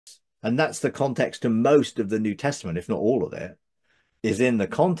And that's the context to most of the New Testament, if not all of it, is in the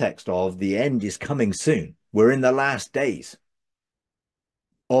context of the end is coming soon. We're in the last days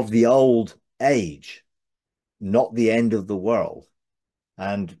of the old age, not the end of the world.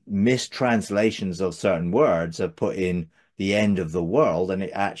 And mistranslations of certain words are put in the end of the world, and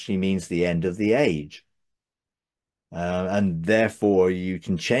it actually means the end of the age. And therefore, you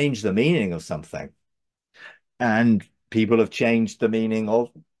can change the meaning of something. And people have changed the meaning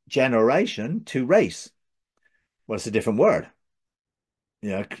of generation to race. Well, it's a different word. You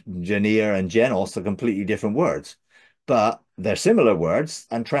know, Genea and genos are completely different words, but they're similar words,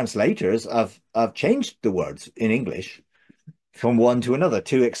 and translators have changed the words in English from one to another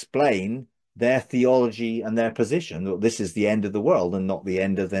to explain their theology and their position that this is the end of the world and not the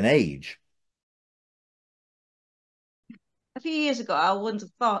end of an age. A few years ago, I wouldn't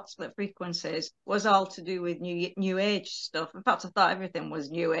have thought split frequencies was all to do with new age stuff. In fact, I thought everything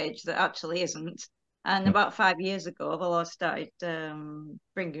was new age that actually isn't. And about 5 years ago, the Lord started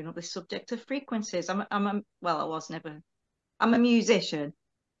bringing up the subject of frequencies. Well, I was never. I'm a musician,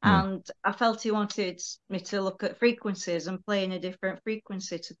 Hmm. and I felt He wanted me to look at frequencies and play in a different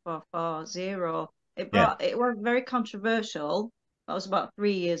frequency to 440. Yeah. It was very controversial. That was about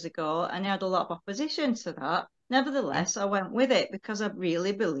 3 years ago, and I had a lot of opposition to that. Nevertheless, I went with it because I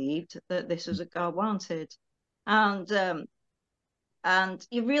really believed that this was what God wanted. And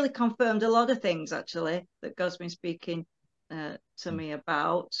you really confirmed a lot of things actually that God's been speaking to me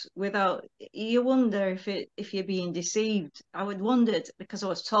about. Without you wonder if you're being deceived. I would wondered because I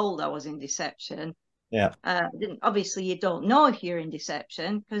was told I was in deception. Yeah. Obviously, you don't know if you're in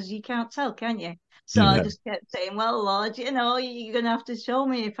deception because you can't tell, can you? So I No. just kept saying, "Well, Lord, you're gonna have to show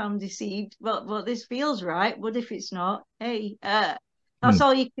me if I'm deceived." But this feels right. What if it's not? Hey, that's Hmm.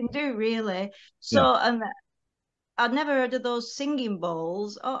 all you can do, really. Yeah. So, and I'd never heard of those singing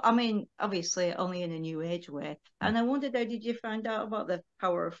bowls. Oh, I mean, obviously only in a new age way. And I wondered, how did you find out about the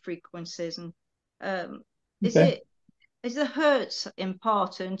power of frequencies? And um, is Okay. it is the hertz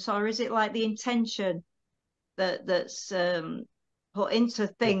important, or is it like the intention that's put into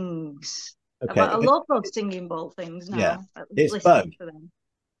things? But I Okay. love those singing bowl things Yeah. now. It's both. Listening to them.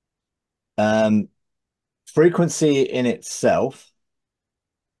 Um, Frequency in itself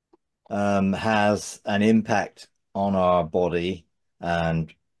has an impact on our body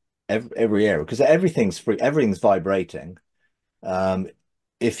and every area because everything's vibrating. Um,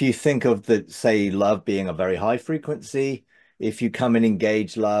 if you think of the, say, love being a very high frequency, if you come and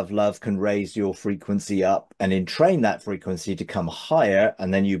engage love, love can raise your frequency up and entrain that frequency to come higher,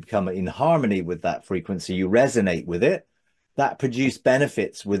 and then you become in harmony with that frequency, you resonate with it. That produce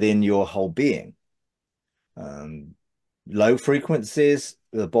benefits within your whole being. Um, Low frequencies,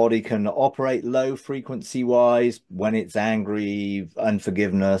 the body can operate low frequency wise when it's angry,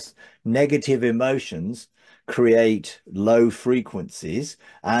 unforgiveness, negative emotions create low frequencies,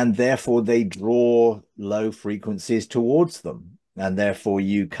 and therefore they draw low frequencies towards them. And therefore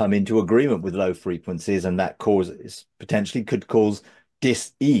you come into agreement with low frequencies, and that causes potentially could cause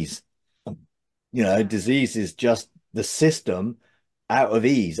dis-ease. Yeah. Disease is just the system out of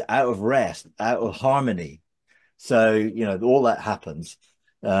ease, out of rest, out of harmony. So, all that happens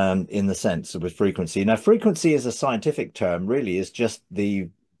in the sense of with frequency. Now, frequency is a scientific term, really, is just the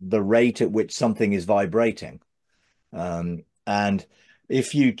rate at which something is vibrating. And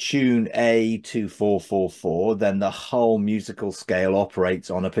if you tune A to 444, then the whole musical scale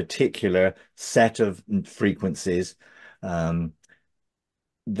operates on a particular set of frequencies. Um,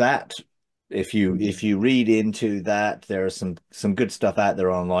 that if you read into that, there are some good stuff out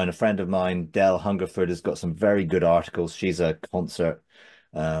there online. A friend of mine, Dell Hungerford, has got some very good articles. She's a concert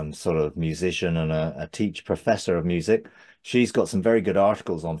sort of musician and a teach professor of music. She's got some very good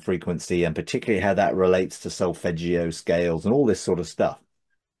articles on frequency and particularly how that relates to solfeggio scales and all this sort of stuff.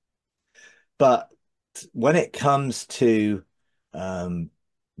 But when it comes to um,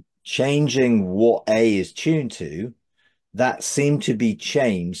 changing what A is tuned to, that seemed to be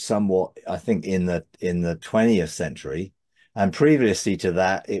changed somewhat, I think, in the 20th century. And previously to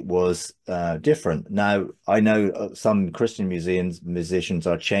that, it was different. Now, I know some Christian musicians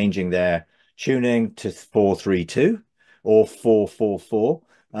are changing their tuning to 432 or 444.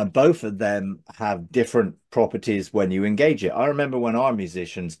 Both of them have different properties when you engage it. I remember when our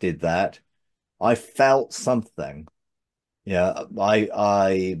musicians did that, I felt something. Yeah, my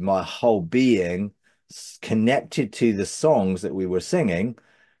whole being connected to the songs that we were singing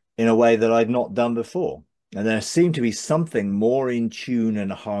in a way that I'd not done before. And there seemed to be something more in tune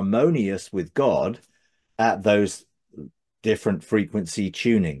and harmonious with God at those different frequency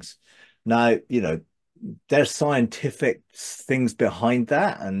tunings. Now, there's scientific things behind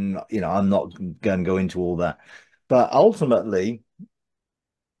that, and I'm not going to go into all that. But ultimately,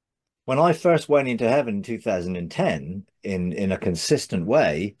 when I first went into heaven in 2010 in a consistent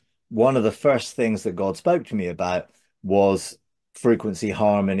way, one of the first things that God spoke to me about was frequency,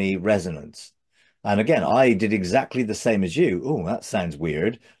 harmony, resonance. And again, I did exactly the same as you. Oh, that sounds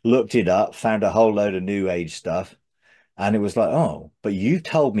weird. Looked it up, found a whole load of new age stuff. And it was like, oh, but you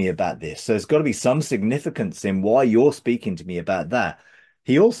told me about this. So there's got to be some significance in why you're speaking to me about that.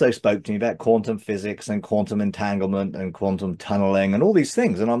 He also spoke to me about quantum physics and quantum entanglement and quantum tunneling and all these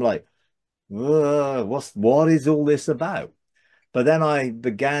things. And I'm like, what is all this about? But then I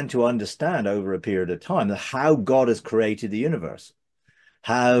began to understand over a period of time how God has created the universe,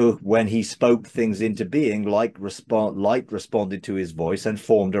 how when he spoke things into being, light responded to his voice and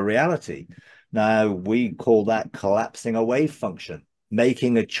formed a reality. Now we call that collapsing a wave function,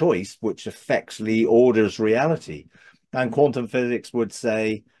 making a choice which effectively orders reality. And quantum physics would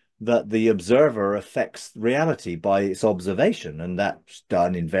say that the observer affects reality by its observation, and that's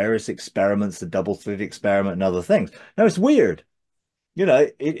done in various experiments, the double slit experiment and other things. Now it's weird,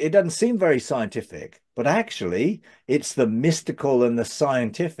 it doesn't seem very scientific, but actually, it's the mystical and the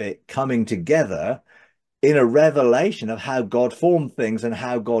scientific coming together in a revelation of how God formed things and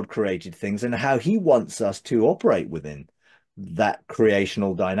how God created things and how he wants us to operate within that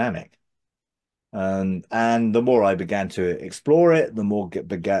creational dynamic. And the more I began to explore it, the more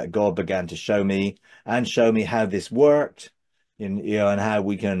God began to show me how this worked, and how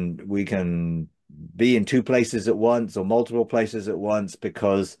we can be in two places at once or multiple places at once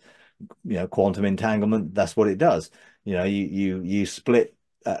because quantum entanglement, that's what it does. You split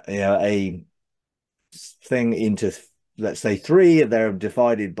a thing into, let's say, three. They're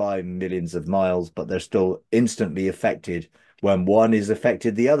divided by millions of miles, but they're still instantly affected. When one is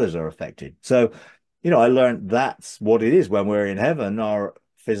affected, the others are affected. So I learned that's what it is when we're in heaven. Our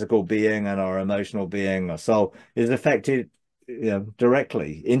physical being and our emotional being, our soul, is affected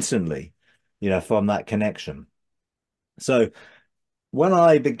directly, instantly, from that connection. So when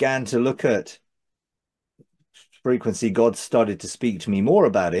I began to look at frequency, God started to speak to me more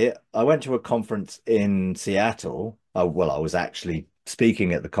about it. I went to a conference in Seattle. Well, I was actually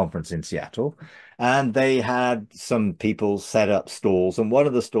speaking at the conference in Seattle, and they had some people set up stalls, and one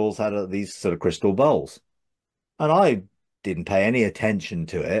of the stalls had these sort of crystal bowls. And I didn't pay any attention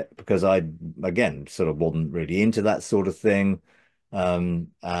to it because again, sort of wasn't really into that sort of thing.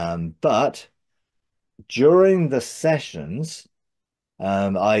 But during the sessions,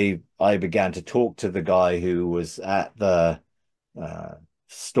 I began to talk to the guy who was at the uh,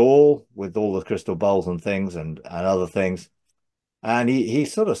 stall with all the crystal bowls and things and other things. And he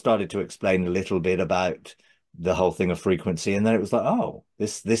sort of started to explain a little bit about the whole thing of frequency. And then it was like, oh,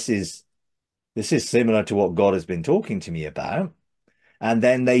 this is similar to what God has been talking to me about. And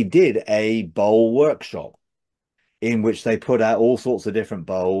then they did a bowl workshop in which they put out all sorts of different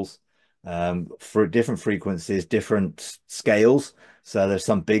bowls for different frequencies, different scales. So there's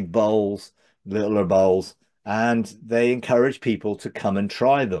some big bowls, littler bowls, and they encourage people to come and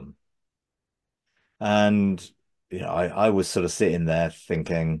try them. And I was sort of sitting there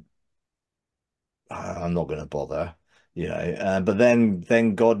thinking, I'm not going to bother, but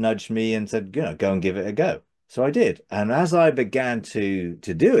then God nudged me and said, go and give it a go. So I did. And as I began to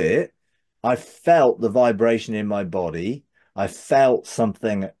do it, I felt the vibration in my body. I felt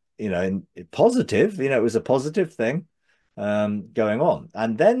something, positive, it was a positive thing going on.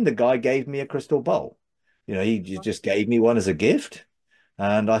 And then the guy gave me a crystal bowl. He just gave me one as a gift.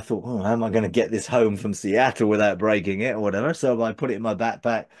 And I thought, oh, how am I going to get this home from Seattle without breaking it or whatever? So I put it in my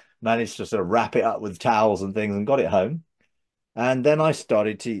backpack, managed to sort of wrap it up with towels and things and got it home. And then I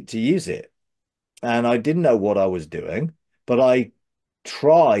started to use it. And I didn't know what I was doing, but I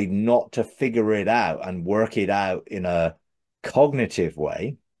tried not to figure it out and work it out in a cognitive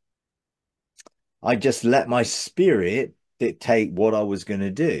way. I just let my spirit dictate what I was going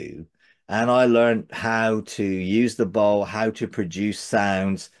to do. And I learned how to use the bowl, how to produce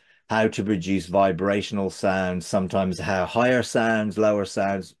sounds, how to produce vibrational sounds, sometimes how higher sounds, lower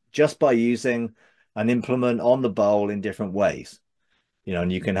sounds, just by using an implement on the bowl in different ways.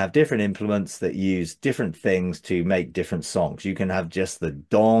 And you can have different implements that use different things to make different songs. You can have just the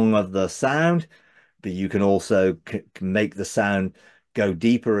dong of the sound, but you can also make the sound go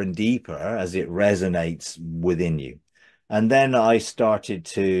deeper and deeper as it resonates within you. And then I started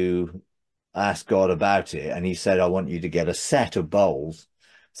to ask God about it, and he said, I want you to get a set of bowls.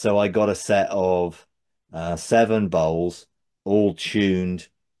 So I got a set of 7 bowls, all tuned.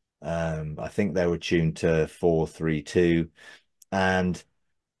 I think they were tuned to 432, and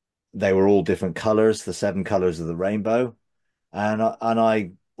They were all different colors, the seven colors of the rainbow. And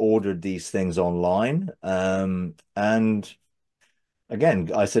I ordered these things online. And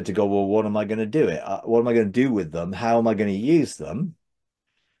again, I said to God, well, what am I going to do it? What am I going to do with them? How am I going to use them?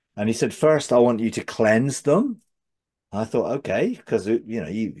 And he said, first, I want you to cleanse them. I thought, okay, because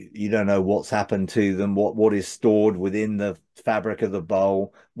you don't know what's happened to them, what is stored within the fabric of the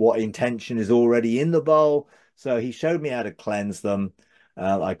bowl, what intention is already in the bowl. So he showed me how to cleanse them.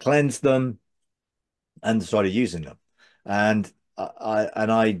 I cleansed them and started using them. And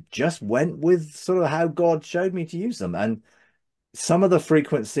I just went with sort of how God showed me to use them. And some of the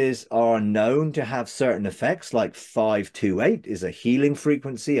frequencies are known to have certain effects, like 528 is a healing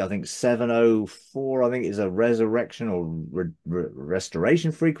frequency. I think 704, I think, is a resurrection or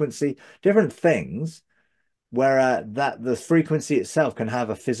restoration frequency, different things where that the frequency itself can have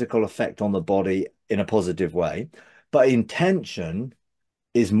a physical effect on the body in a positive way. But intention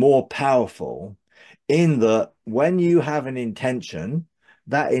is more powerful in that when you have an intention,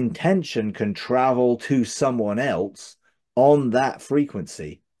 that intention can travel to someone else on that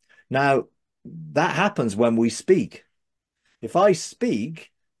frequency. Now, that happens when we speak. If I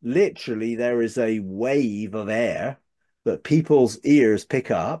speak, literally, there is a wave of air that people's ears pick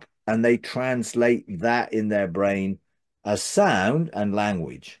up and they translate that in their brain as sound and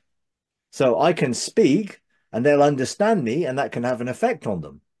language. So I can speak and they'll understand me, and that can have an effect on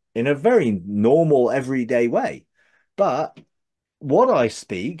them in a very normal, everyday way. But what I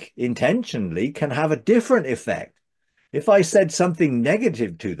speak intentionally can have a different effect. If I said something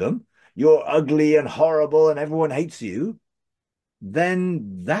negative to them, you're ugly and horrible and everyone hates you,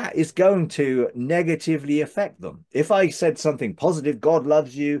 then that is going to negatively affect them. If I said something positive, God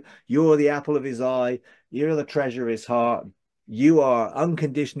loves you, you're the apple of his eye, you're the treasure of his heart, you are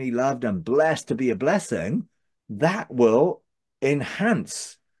unconditionally loved and blessed to be a blessing, that will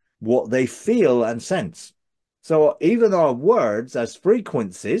enhance what they feel and sense. So even our words as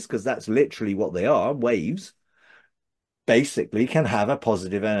frequencies, because that's literally what they are, waves, basically can have a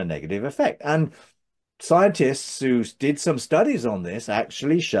positive and a negative effect. And scientists who did some studies on this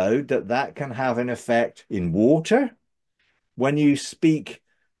actually showed that that can have an effect in water. When you speak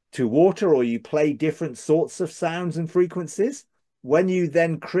to water or you play different sorts of sounds and frequencies, when you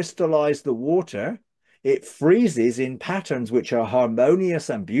then crystallize the water, it freezes in patterns which are harmonious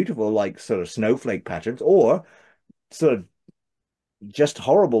and beautiful, like sort of snowflake patterns, or sort of just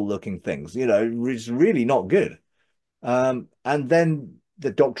horrible looking things, it's really not good. And then the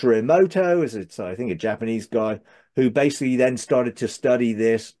Dr. Emoto is, I think, a Japanese guy who basically then started to study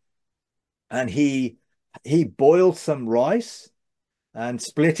this, and he boiled some rice and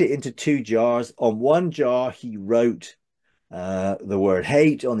split it into two jars. On one jar, he wrote the word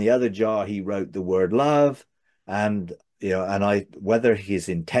hate. On the other jar, he wrote the word love. And whether his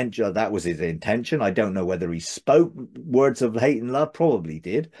intention, that was his intention. I don't know whether he spoke words of hate and love, probably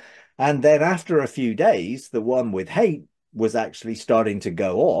did. And then after a few days, the one with hate was actually starting to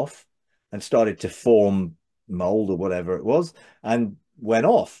go off and started to form mold or whatever it was and went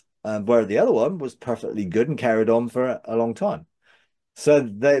off. Where the other one was perfectly good and carried on for a long time. So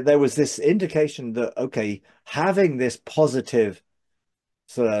there was this indication that, okay, having this positive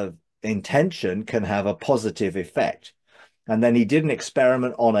sort of intention can have a positive effect. And then he did an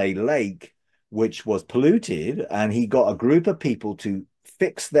experiment on a lake which was polluted, and he got a group of people to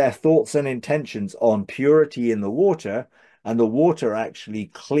fix their thoughts and intentions on purity in the water, and the water actually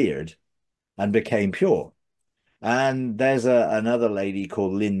cleared and became pure. And there's another lady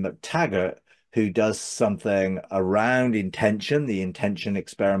called Lynn McTaggart who does something around intention, the intention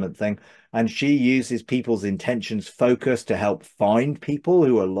experiment thing. And she uses people's intentions focus to help find people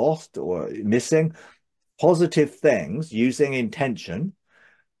who are lost or missing positive things using intention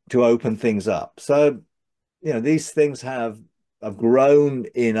to open things up. So, these things have grown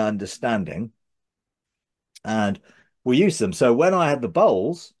in understanding and we use them. So when I had the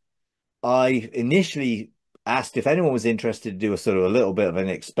bowls, I initially asked if anyone was interested to do a sort of a little bit of an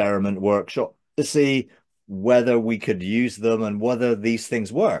experiment workshop to see whether we could use them and whether these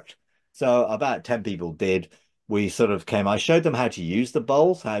things worked. So about 10 people did. We sort of I showed them how to use the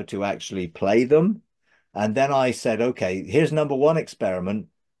bowls, how to actually play them. And then I said, okay, here's number one experiment.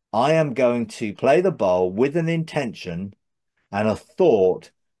 I am going to play the bowl with an intention and a thought,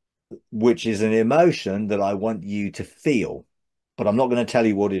 which is an emotion that I want you to feel, but I'm not going to tell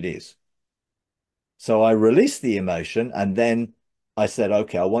you what it is. So I released the emotion and then I said,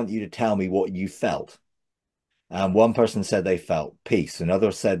 okay, I want you to tell me what you felt. And one person said they felt peace.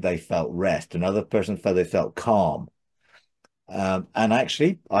 Another said they felt rest. Another person said they felt calm. And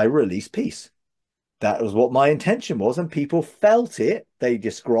actually, I released peace. that was what my intention was. And people felt it. They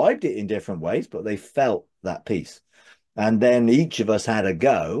described it in different ways, but they felt that piece. And then each of us had a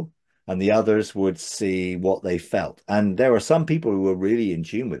go, and the others would see what they felt. And there were some people who were really in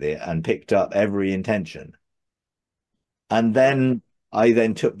tune with it and picked up every intention. And then I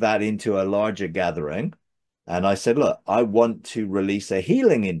then took that into a larger gathering. And I said, look, I want to release a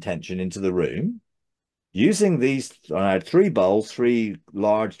healing intention into the room using these. I had three bowls, three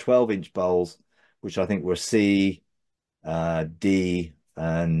large 12-inch bowls, which I think were C, D,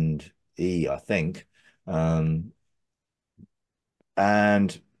 and E, I think. Um,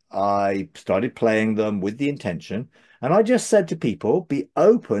 and I started playing them with the intention. And I just said to people, be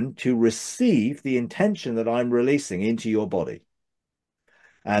open to receive the intention that I'm releasing into your body.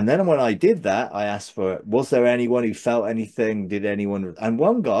 And then when I did that, I asked for, was there anyone who felt anything? Did anyone? And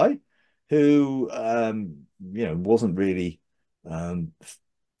one guy who, wasn't really um,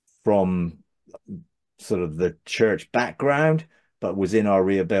 from sort of the church background, but was in our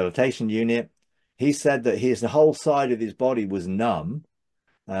rehabilitation unit. He said that his whole side of his body was numb,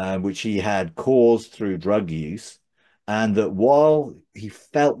 which he had caused through drug use. And that while he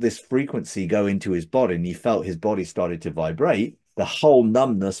felt this frequency go into his body and he felt his body started to vibrate, the whole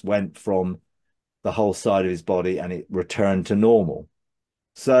numbness went from the whole side of his body and it returned to normal.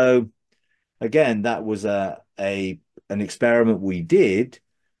 So again, that was an experiment we did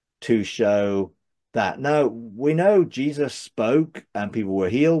to show that no, we know Jesus spoke and people were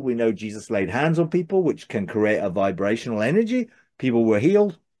healed. We know Jesus laid hands on people, which can create a vibrational energy. People were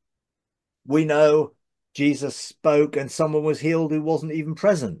healed. We know Jesus spoke and someone was healed who wasn't even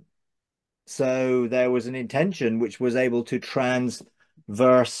present. So there was an intention which was able to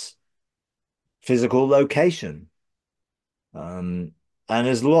transverse physical location. And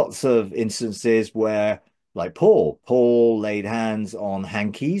there's lots of instances where, like Paul laid hands on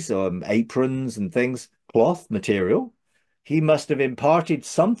hankies or aprons and things, cloth material. He must have imparted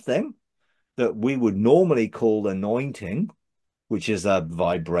something that we would normally call anointing, which is a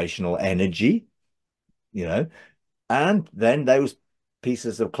vibrational energy, you know, and then those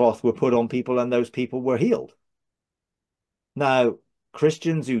pieces of cloth were put on people and those people were healed. Now,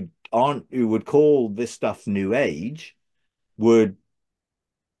 Christians who would call this stuff New Age would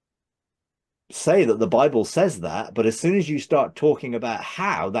say that the Bible says that, but as soon as you start talking about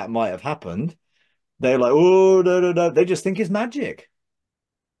how that might have happened, they're like, oh, no, no, no. They just think it's magic.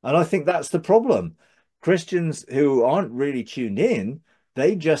 And I think that's the problem. Christians who aren't really tuned in,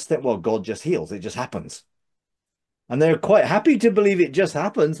 they just think, well, God just heals. It just happens. And they're quite happy to believe it just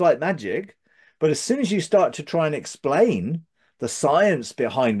happens like magic. But as soon as you start to try and explain the science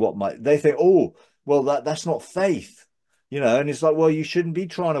behind what might, they think, oh, well, that's not faith, and it's like, well, you shouldn't be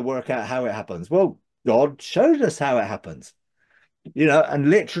trying to work out how it happens. Well, God showed us how it happens, and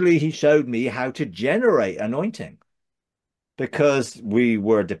literally he showed me how to generate anointing because we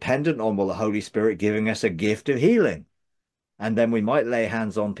were dependent on, well, the Holy Spirit giving us a gift of healing. And then we might lay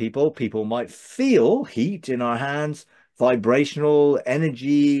hands on people. People might feel heat in our hands, vibrational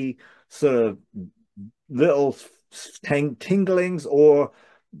energy, sort of little tinglings, or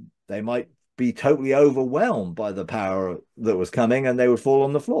they might be totally overwhelmed by the power that was coming and they would fall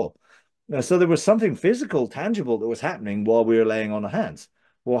on the floor. So there was something physical, tangible that was happening while we were laying on our hands.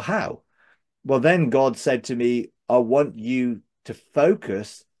 Well, how? Well, then God said to me, I want you to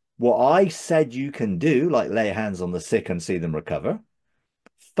focus what I said you can do, like lay hands on the sick and see them recover.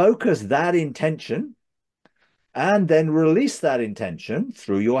 Focus that intention and then release that intention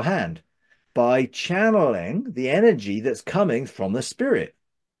through your hand by channeling the energy that's coming from the spirit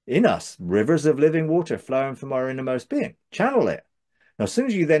in us, rivers of living water flowing from our innermost being. Channel it. Now, as soon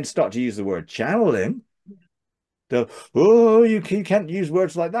as you then start to use the word channeling, you can't use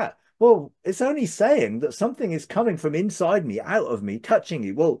words like that. Well, it's only saying that something is coming from inside me, out of me, touching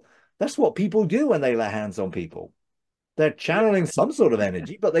you. Well, that's what people do when they lay hands on people. They're channeling some sort of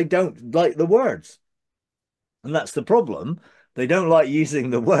energy, but they don't like the words. And that's the problem. They don't like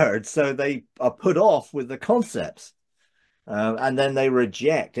using the words, so they are put off with the concepts. And then they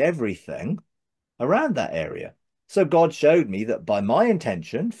reject everything around that area. So God showed me that by my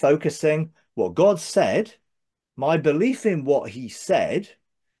intention, focusing what God said, my belief in what he said,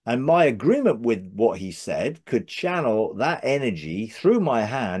 and my agreement with what he said could channel that energy through my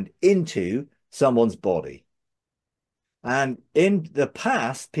hand into someone's body. And in the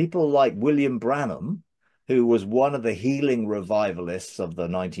past, people like William Branham, who was one of the healing revivalists of the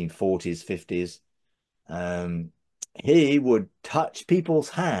 1940s, 50s, he would touch people's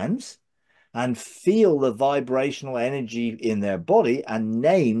hands and feel the vibrational energy in their body and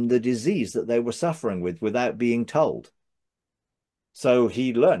name the disease that they were suffering with without being told. So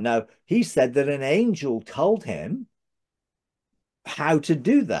he learned. Now, he said that an angel told him how to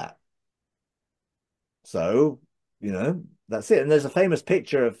do that. So, that's it. And there's a famous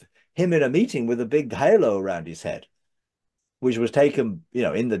picture of him in a meeting with a big halo around his head, which was taken,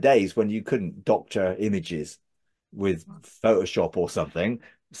 in the days when you couldn't doctor images with Photoshop or something.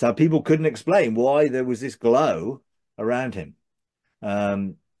 So people couldn't explain why there was this glow around him.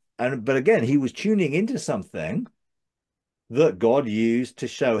 Um, but again, he was tuning into something that God used to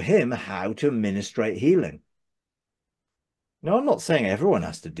show him how to administrate healing. Now, I'm not saying everyone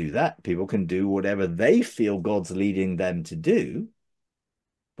has to do that. People can do whatever they feel God's leading them to do.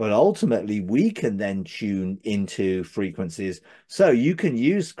 But ultimately, we can then tune into frequencies. So you can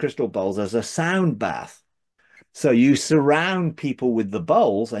use crystal bowls as a sound bath. So you surround people with the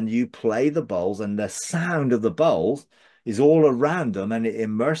bowls and you play the bowls, and the sound of the bowls is all around them and it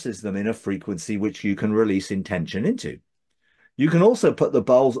immerses them in a frequency which you can release intention into. You can also put the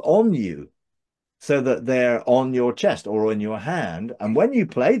bowls on you so that they're on your chest or in your hand. And when you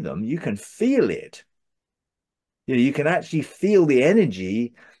play them, you can feel it. You can actually feel the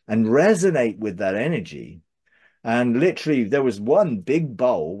energy and resonate with that energy. And literally, there was one big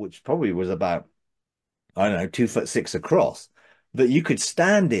bowl, which probably was about, I don't know, 2'6" across, that you could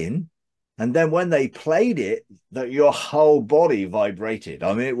stand in. And then when they played it, that your whole body vibrated.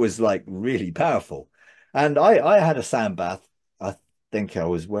 I mean, it was like really powerful. And I had a sand bath. I think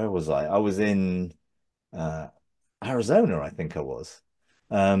where was I? I was in uh, Arizona, I think I was,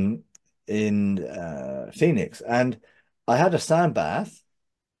 um, in Phoenix. And I had a sand bath,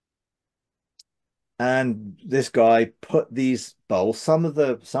 and this guy put these bowls, some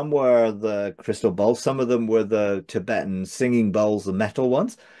were the crystal bowls, some of them were the Tibetan singing bowls, the metal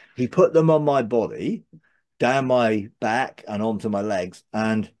ones. He put them on my body, down my back and onto my legs.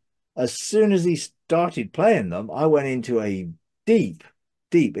 And as soon as he started playing them, I went into a deep,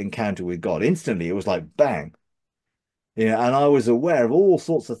 deep encounter with God. Instantly, it was like bang. And I was aware of all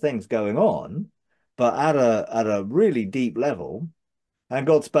sorts of things going on, but at a really deep level. And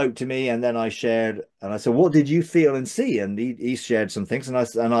God spoke to me, and then I shared, and I said, "What did you feel and see?" And he shared some things, and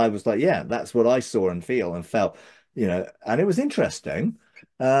I was like, "Yeah, that's what I saw and feel and felt," And it was interesting.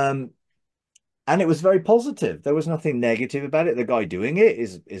 Um, and it was very positive. There was nothing negative about it. The guy doing it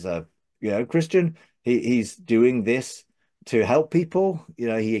is a Christian. He's doing this to help people.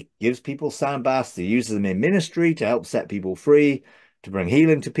 He gives people sound baths. He uses them in ministry to help set people free, to bring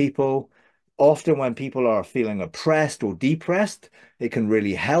healing to people. Often when people are feeling oppressed or depressed, it can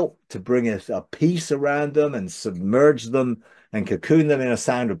really help to bring a peace around them and submerge them and cocoon them in a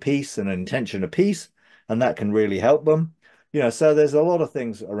sound of peace and an intention of peace. And that can really help them. So there's a lot of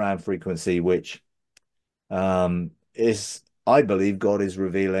things around frequency which is, I believe, God is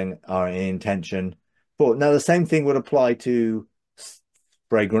revealing our intention for. Now, the same thing would apply to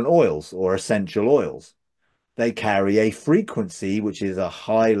fragrant oils or essential oils. They carry a frequency, which is a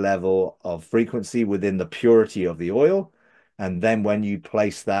high level of frequency within the purity of the oil. And then when you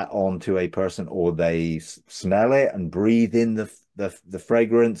place that onto a person or they smell it and breathe in the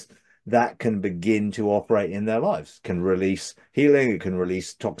fragrance, that can begin to operate in their lives, can release healing, it can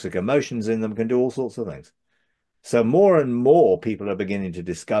release toxic emotions in them, can do all sorts of things. So more and more people are beginning to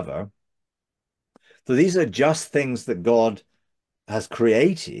discover that these are just things that God has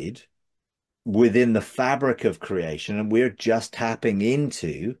created within the fabric of creation, and we're just tapping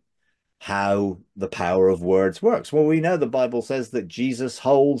into how the power of words works. Well, we know the Bible says that Jesus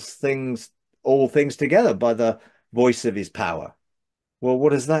holds all things together by the voice of his power. Well,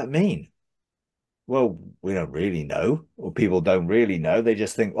 what does that mean? Well, we don't really know, or people don't really know. They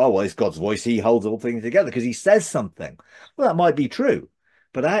just think, oh, well, it's God's voice. He holds all things together because he says something. Well, that might be true,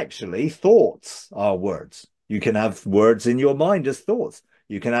 but actually, thoughts are words. You can have words in your mind as thoughts.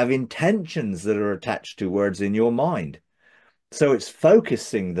 You can have intentions that are attached to words in your mind. So it's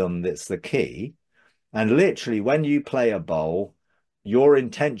focusing them that's the key. And literally, when you play a bowl, your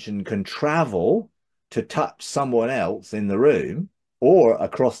intention can travel to touch someone else in the room or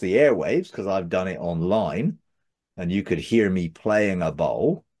across the airwaves, because I've done it online, and you could hear me playing a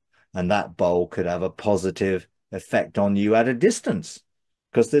bowl, and that bowl could have a positive effect on you at a distance,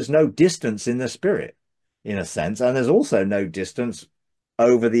 because there's no distance in the spirit, in a sense. And there's also no distance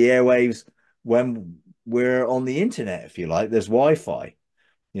over the airwaves when we're on the internet, if you like. There's Wi-Fi,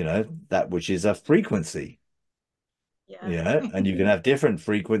 that which is a frequency, Yeah. and you can have different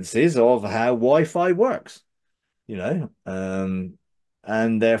frequencies of how Wi-Fi works,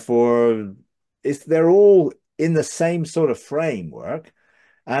 and therefore they're all in the same sort of framework,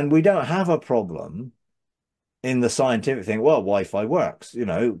 and we don't have a problem in the scientific thing, well, Wi-Fi works.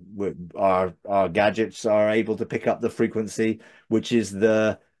 Our gadgets are able to pick up the frequency, which is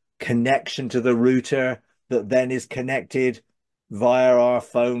the connection to the router that then is connected via our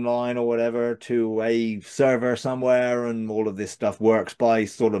phone line or whatever to a server somewhere, and all of this stuff works by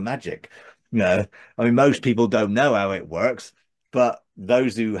sort of magic. I mean, most people don't know how it works, but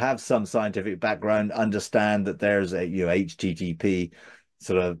those who have some scientific background understand that there's a HTTP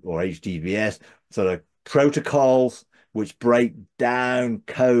sort of or HTTPS sort of protocols which break down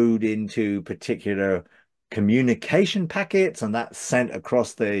code into particular communication packets, and that's sent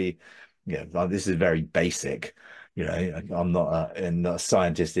across the, this is very basic. I'm not a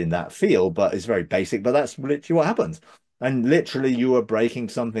scientist in that field, but it's very basic. But that's literally what happens. And literally, you are breaking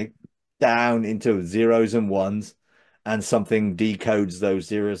something down into zeros and ones, and something decodes those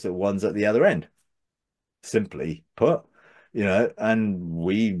zeros and ones at the other end. Simply put, and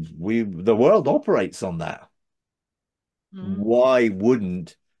the world operates on that. Mm. Why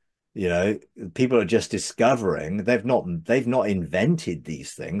wouldn't, you know, people are just discovering, they've not invented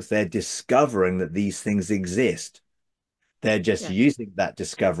these things. They're discovering that these things exist. They're just Yeah. using that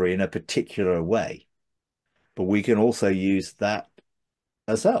discovery in a particular way. But we can also use that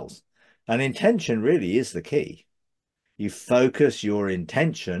ourselves. And intention really is the key. You focus your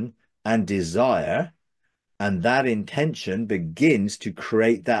intention and desire, and that intention begins to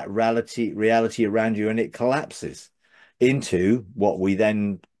create that reality around you, and it collapses into what we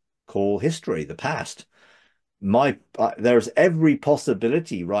then call history, the past. There's every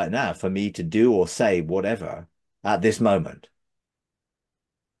possibility right now for me to do or say whatever at this moment,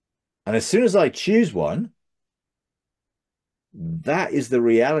 and as soon as I choose one, that is the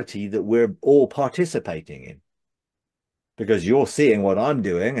reality that we're all participating in, because you're seeing what I'm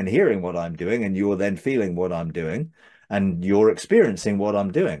doing and hearing what I'm doing, and you're then feeling what I'm doing, and you're experiencing what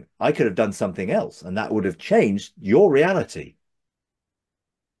I'm doing. I could have done something else, and that would have changed your reality.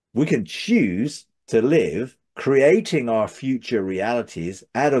 We can choose to live creating our future realities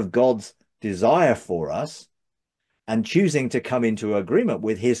out of God's desire for us, and choosing to come into agreement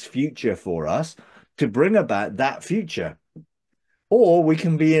with his future for us to bring about that future. Or we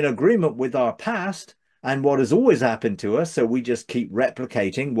can be in agreement with our past and what has always happened to us. So we just keep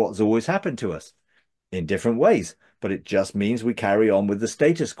replicating what's always happened to us in different ways. But it just means we carry on with the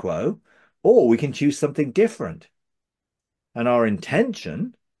status quo, or we can choose something different. And our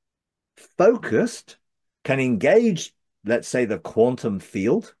intention, focused, can engage, let's say, the quantum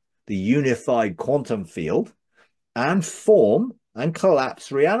field, the unified quantum field, and form and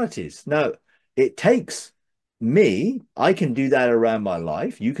collapse realities. Now, it takes I can do that around my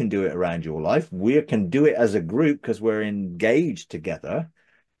life. You can do it around your life. We can do it as a group because we're engaged together.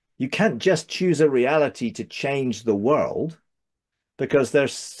 You can't just choose a reality to change the world, because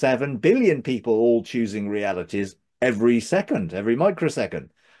there's 7 billion people all choosing realities every second, every microsecond.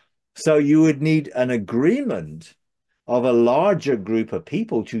 So you would need an agreement of a larger group of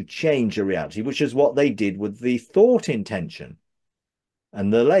people to change a reality, which is what they did with the thought intention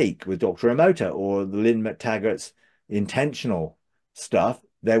and the lake with Dr. Emoto, or Lynn McTaggart's intentional stuff.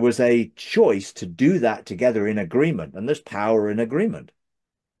 There was a choice to do that together in agreement, and there's power in agreement.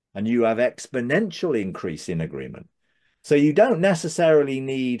 And you have exponential increase in agreement. So you don't necessarily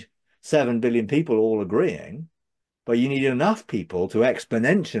need 7 billion people all agreeing, but you need enough people to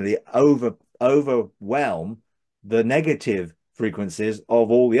exponentially overwhelm the negative frequencies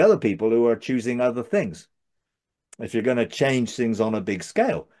of all the other people who are choosing other things, if you're going to change things on a big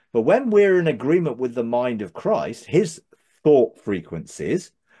scale. But when we're in agreement with the mind of Christ, his thought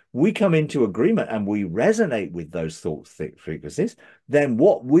frequencies, we come into agreement and we resonate with those thought frequencies, then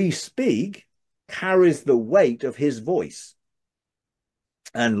what we speak carries the weight of his voice,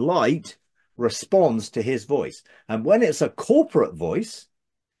 and light responds to his voice. And when it's a corporate voice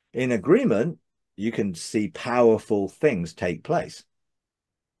in agreement, you can see powerful things take place.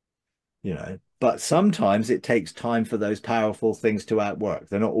 But sometimes it takes time for those powerful things to outwork.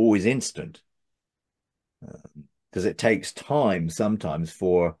 They're not always instant, because it takes time sometimes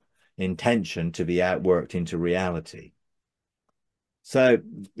for intention to be outworked into reality. So,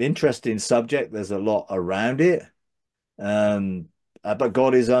 interesting subject. There's a lot around it. But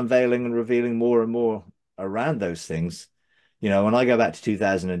God is unveiling and revealing more and more around those things. When I go back to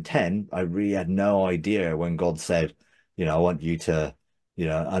 2010, I really had no idea when God said, I want you to,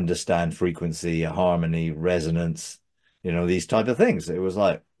 understand frequency, harmony, resonance, these type of things. It was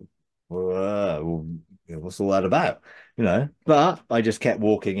like, well, what's all that about? But I just kept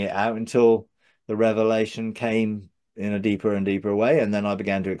walking it out until the revelation came in a deeper and deeper way. And then I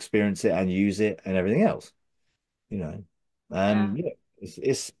began to experience it and use it and everything else, you know. Yeah. And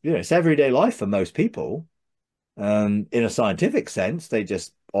it's everyday life for most people. In a scientific sense, they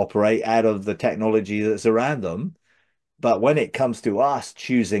just operate out of the technology that's around them. But when it comes to us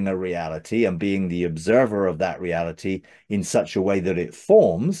choosing a reality and being the observer of that reality in such a way that it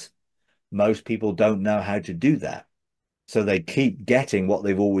forms, most people don't know how to do that. So they keep getting what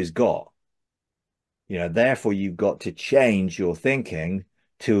they've always got. Therefore, you've got to change your thinking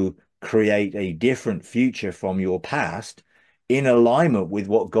to create a different future from your past in alignment with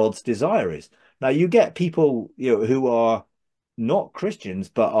what God's desire is. Now, you get people, who are not Christians,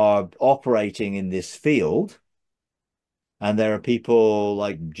 but are operating in this field. And there are people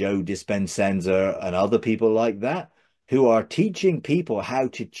like Joe Dispenza and other people like that who are teaching people how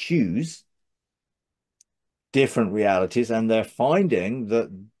to choose different realities, and they're finding that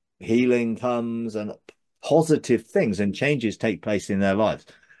healing comes and positive things and changes take place in their lives.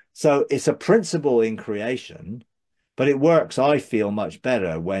 So it's a principle in creation, but it works, I feel, much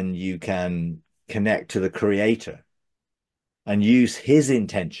better when you can connect to the creator and use his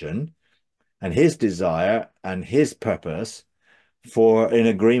intention and his desire and his purpose for an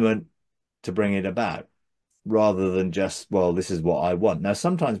agreement to bring it about, rather than just, well, this is what I want. Now,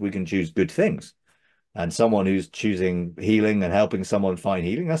 sometimes we can choose good things, and someone who's choosing healing and helping someone find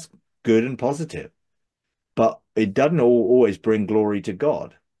healing, that's good and positive. But it doesn't always bring glory to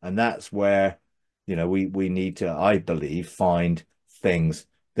God. And that's where, we need to, I believe, find things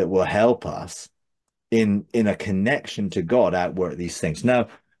that will help us in a connection to God, outwork these things. Now,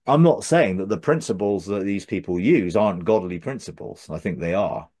 I'm not saying that the principles that these people use aren't godly principles. I think they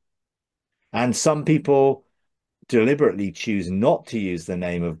are. And some people deliberately choose not to use the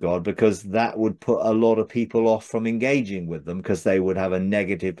name of God because that would put a lot of people off from engaging with them because they would have a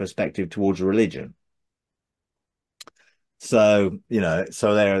negative perspective towards religion. So,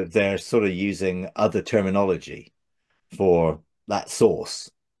 so they're sort of using other terminology for that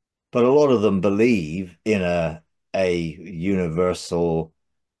source. But a lot of them believe in a universal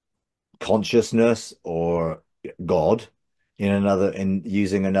consciousness or God in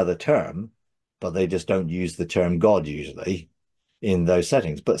using another term, but they just don't use the term God usually in those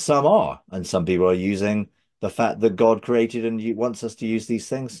settings. But some are, and some people are using the fact that God created and wants us to use these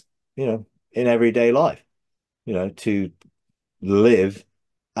things, in everyday life, to live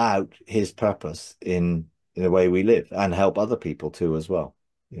out his purpose in the way we live and help other people too as well.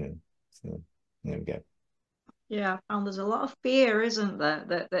 So there we go. Yeah, and there's a lot of fear, isn't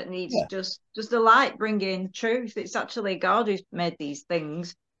there, that needs Yeah. just the light bringing truth. It's actually God who's made these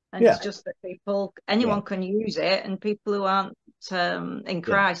things, and it's Yeah. just that Yeah. anyone can use it, and people who aren't in Yeah.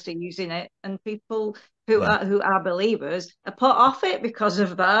 Christ are using it, and people Yeah. who are believers are put off it because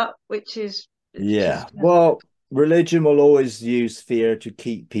of that, which is Yeah. Well, religion will always use fear to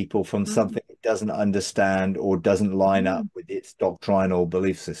keep people from mm, something it doesn't understand or doesn't line up mm. with its doctrinal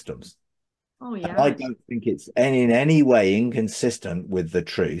belief systems. Oh And I yeah, don't think it's in any way inconsistent with the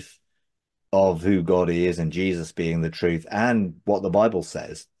truth of who God is and Jesus being the truth and what the Bible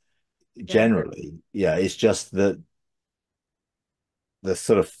says yeah, generally. Yeah, it's just that the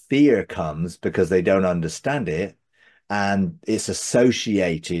sort of fear comes because they don't understand it, and it's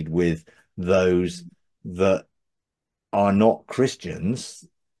associated with those that are not Christians,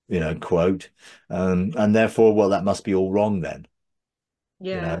 quote, and therefore, well, that must be all wrong then,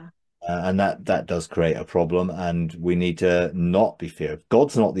 you know, yeah. and that does create a problem, and we need to not be feared.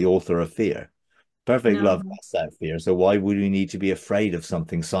 God's not the author of fear. Perfect love No, casts out fear. So why would we need to be afraid of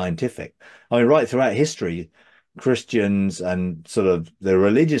something scientific? I mean, right throughout history, Christians and sort of the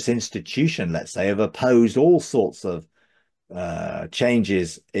religious institution, let's say, have opposed all sorts of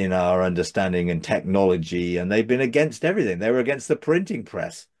changes in our understanding and technology, and they've been against everything. They were against the printing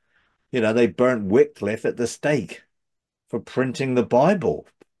press. They burnt Wycliffe at the stake for printing the Bible.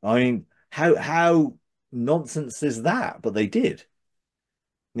 I mean, how nonsense is that? But they did.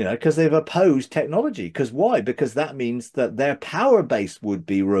 Because they've opposed technology. Because why? Because that means that their power base would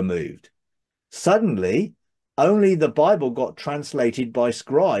be removed. Suddenly, only the Bible got translated by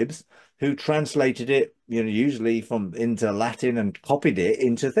scribes who translated it, usually from into Latin and copied it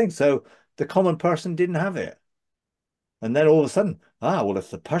into things. So the common person didn't have it. And then all of a sudden, well,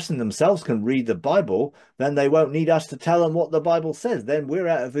 if the person themselves can read the Bible, then they won't need us to tell them what the Bible says. Then we're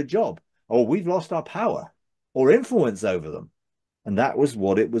out of a job, or we've lost our power or influence over them. And that was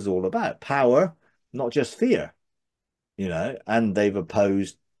what it was all about. Power, not just fear, and they've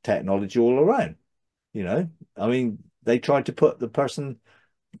opposed technology all around, you know. I mean, they tried to put the person,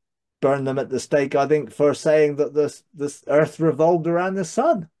 burn them at the stake, I think, for saying that this earth revolved around the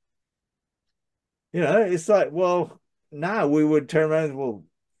sun. It's like, well, now we would turn around, well,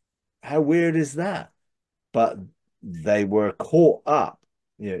 how weird is that? But they were caught up,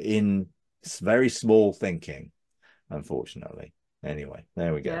 in very small thinking. unfortunately. Anyway,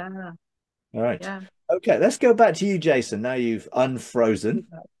 there we go. Yeah, All right. yeah. Okay, let's go back to you, Jason. Now you've unfrozen.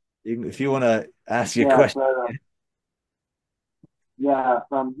 If you want to ask your Yeah, question. so yeah,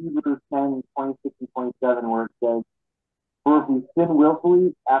 from Hebrews 10, 26 and 27, where it says, "For if we sin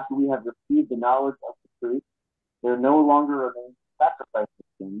willfully after we have received the knowledge of the truth, there no longer remains sacrifice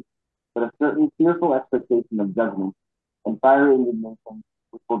for sins, but a certain fearful expectation of judgment and fiery indignation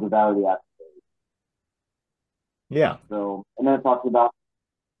which will devour the adversary." Yeah, So, and then it talks about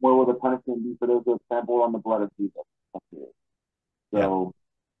what will the punishment be for those who have trampled on the blood of Jesus. yeah. So,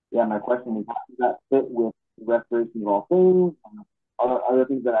 yeah, my question is, how does that fit with the restoration of all things and other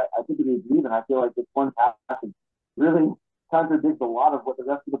things that I typically believe in? I feel like this one passage really contradicts a lot of what the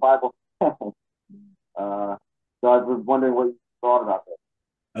rest of the Bible says. Uh, so I was wondering what you thought about this.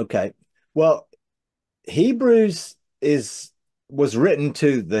 Okay. Well, Hebrews is was written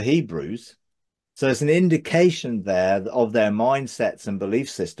to the Hebrews. So it's an indication there of their mindsets and belief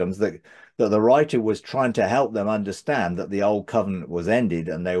systems that the writer was trying to help them understand that the old covenant was ended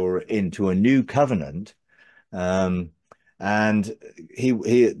and they were into a new covenant. Um, and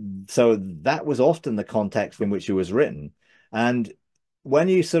he so that was often the context in which it was written. And when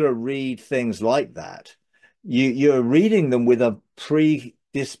you sort of read things like that, you're reading them with a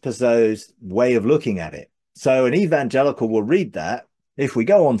predisposed way of looking at it. So an evangelical will read that. If we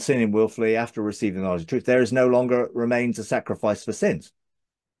go on sinning willfully after receiving the knowledge of truth, there is no longer remains a sacrifice for sins.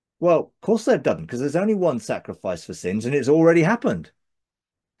 Well, of course there doesn't, because there's only one sacrifice for sins and it's already happened.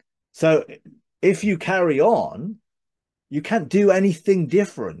 So if you carry on, you can't do anything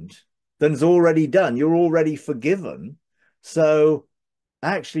different than's already done. You're already forgiven. So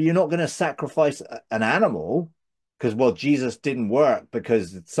actually, you're not going to sacrifice an animal because, well, Jesus didn't work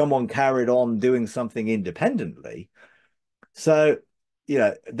because someone carried on doing something independently. So,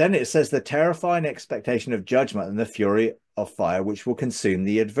 then it says the terrifying expectation of judgment and the fury of fire, which will consume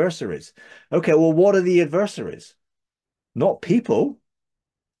the adversaries. Okay, well, what are the adversaries? Not people.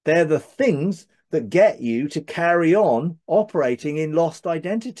 They're the things that get you to carry on operating in lost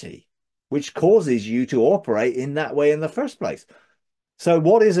identity, which causes you to operate in that way in the first place. So,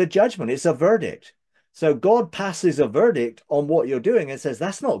 what is a judgment? It's a verdict. So, God passes a verdict on what you're doing and says,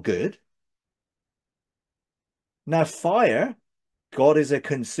 that's not good. Now, fire, God is a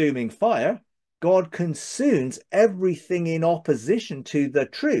consuming fire. God consumes everything in opposition to the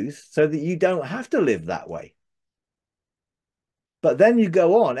truth so that you don't have to live that way. But then you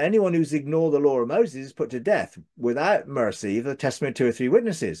go on, anyone who's ignored the law of Moses is put to death without mercy of the testimony of two or three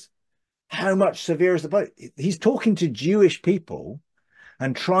witnesses. How much severe is the blow? He's talking to Jewish people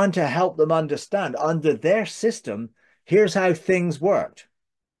and trying to help them understand under their system, here's how things worked.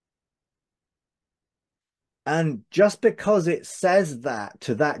 And just because it says that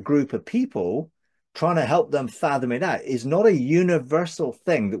to that group of people, trying to help them fathom it out is not a universal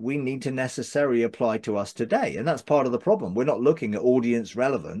thing that we need to necessarily apply to us today. And that's part of the problem. We're not looking at audience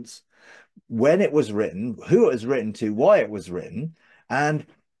relevance, when it was written, who it was written to, why it was written. And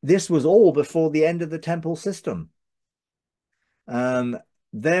this was all before the end of the temple system.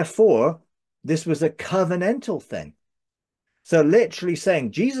 Therefore, this was a covenantal thing. So literally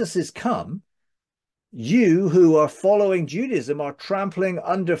saying Jesus is come, you who are following Judaism are trampling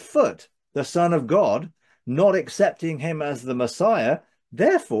underfoot the Son of God, not accepting him as the Messiah.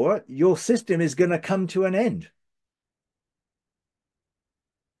 Therefore, your system is going to come to an end.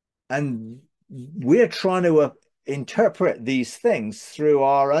 And we're trying to interpret these things through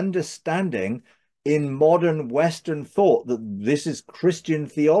our understanding in modern Western thought that this is Christian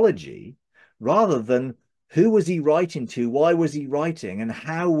theology, rather than who was he writing to, why was he writing, and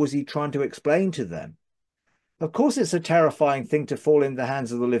how was he trying to explain to them. Of course, it's a terrifying thing to fall in the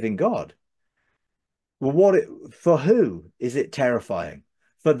hands of the living God. Well, for who is it terrifying?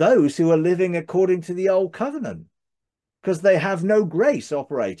 For those who are living according to the old covenant, because they have no grace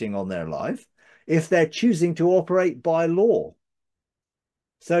operating on their life if they're choosing to operate by law.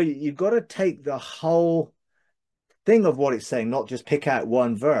 So you've got to take the whole thing of what it's saying, not just pick out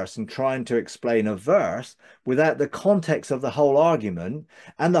one verse and trying to explain a verse without the context of the whole argument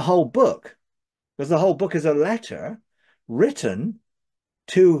and the whole book, because the whole book is a letter written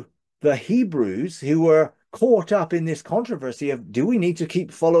to the Hebrews who were caught up in this controversy of, do we need to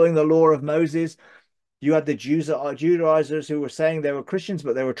keep following the law of Moses? You had the Judaizers who were saying they were Christians,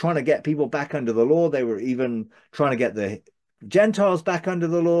 but they were trying to get people back under the law. They were even trying to get the Gentiles back under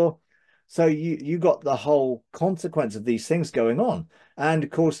the law. So you got the whole consequence of these things going on. And of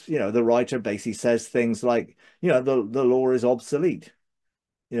course, the writer basically says things like, the law is obsolete,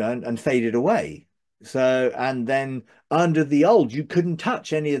 and faded away. So, and then under the old, you couldn't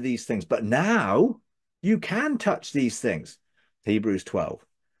touch any of these things. But now You can touch these things. Hebrews 12.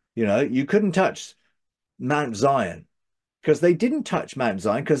 You know, you couldn't touch Mount Zion because they didn't touch Mount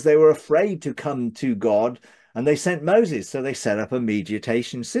Zion because they were afraid to come to God, and they sent Moses. So they set up a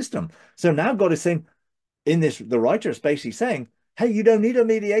mediation system. So now God is saying, in this, the writer is basically saying, hey, you don't need a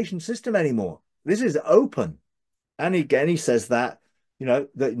mediation system anymore. This is open. And again, he says that, you know,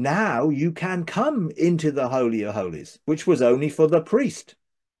 that now you can come into the Holy of Holies, which was only for the priest,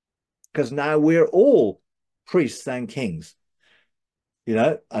 because now we're all priests and kings, you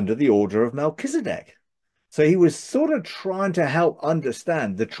know, under the order of Melchizedek. So he was sort of trying to help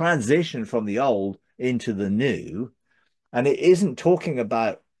understand the transition from the old into the new. And it isn't talking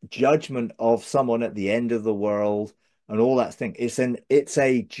about judgment of someone at the end of the world and all that thing. It's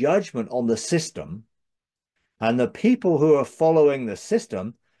a judgment on the system and the people who are following the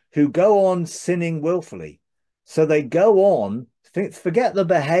system who go on sinning willfully. So they go on, forget the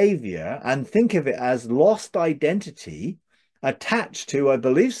behavior and think of it as lost identity attached to a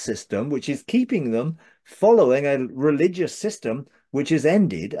belief system, which is keeping them following a religious system which is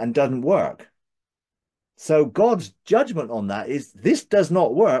ended and doesn't work. So God's judgment on that is this does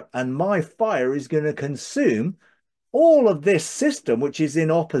not work, and my fire is going to consume all of this system which is in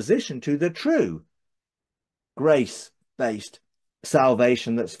opposition to the true grace-based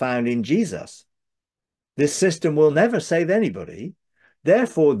salvation that's found in Jesus. This system will never save anybody.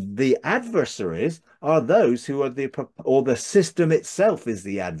 Therefore, the adversaries are those who are or the system itself is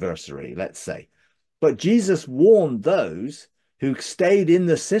the adversary, let's say. But Jesus warned those who stayed in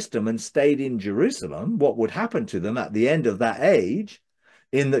the system and stayed in Jerusalem what would happen to them at the end of that age,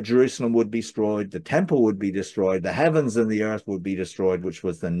 in that Jerusalem would be destroyed, the temple would be destroyed, the heavens and the earth would be destroyed, which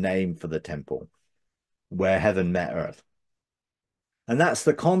was the name for the temple, where heaven met earth. And that's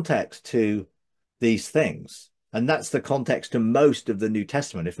the context to these things. And that's the context to most of the New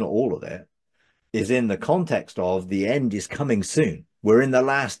Testament, if not all of it, is in the context of the end is coming soon. We're in the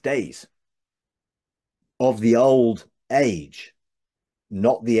last days of the old age,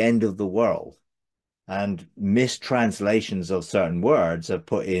 not the end of the world. And mistranslations of certain words have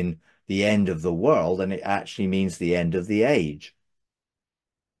put in the end of the world, and it actually means the end of the age.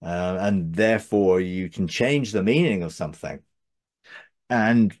 And therefore, you can change the meaning of something.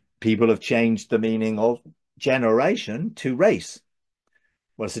 And people have changed the meaning of generation to race.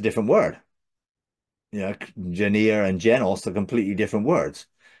 Well, it's a different word. You know, Genea and genos are completely different words,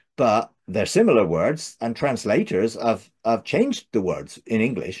 but they're similar words, and translators have changed the words in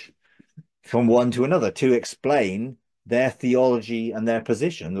English from one to another to explain their theology and their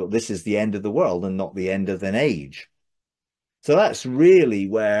position that this is the end of the world and not the end of an age. So that's really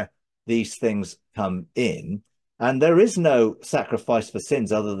where these things come in. And there is no sacrifice for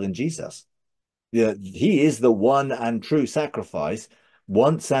sins other than Jesus. He is the one and true sacrifice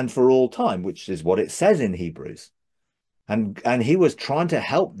once and for all time, which is what it says in Hebrews. And he was trying to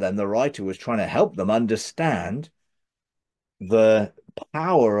help them, the writer was trying to help them understand the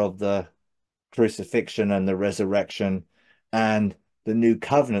power of the crucifixion and the resurrection and the new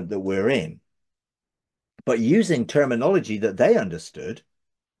covenant that we're in, but using terminology that they understood,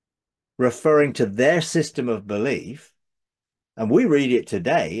 referring to their system of belief. And we read it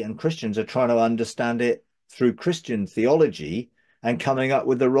today, and Christians are trying to understand it through Christian theology and coming up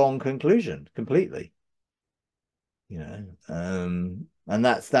with the wrong conclusion completely. You know, and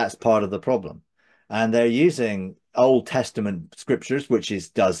that's part of the problem. And they're using Old Testament scriptures,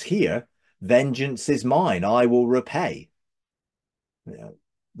 which does here, vengeance is mine, I will repay. You know,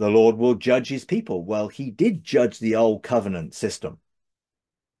 the Lord will judge his people. Well, he did judge the old covenant system.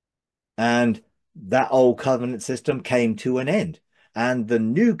 And that old covenant system came to an end. And the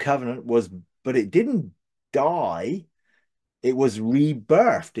new covenant but it didn't die. It was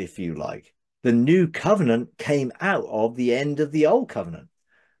rebirthed, if you like. The new covenant came out of the end of the old covenant.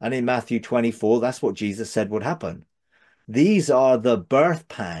 And in Matthew 24, that's what Jesus said would happen. These are the birth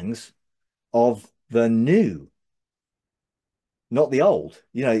pangs of the new, not the old.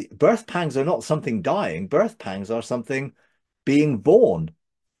 You know, birth pangs are not something dying. Birth pangs are something being born.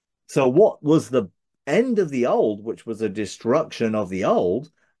 So what was the end of the old, which was a destruction of the old,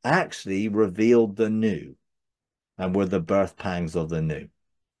 actually revealed the new and were the birth pangs of the new.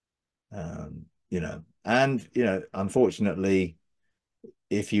 You know, and, you know, unfortunately,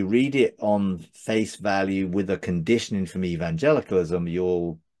 if you read it on face value with a conditioning from evangelicalism,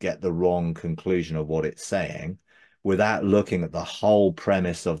 you'll get the wrong conclusion of what it's saying without looking at the whole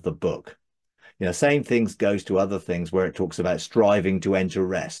premise of the book. You know, same things goes to other things where it talks about striving to enter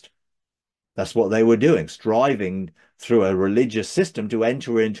rest. That's what they were doing, striving through a religious system to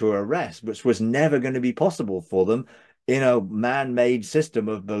enter into a rest, which was never going to be possible for them in a man-made system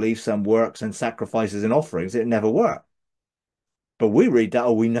of beliefs and works and sacrifices and offerings, it never worked. But we read that,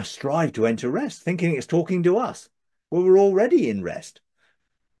 oh, we must strive to enter rest, thinking it's talking to us. Well, we're already in rest.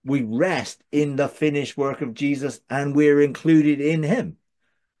 We rest in the finished work of Jesus and we're included in him.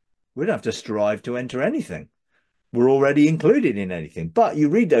 We don't have to strive to enter anything. We're already included in anything. But you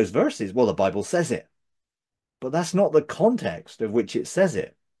read those verses, well, the Bible says it. But that's not the context of which it says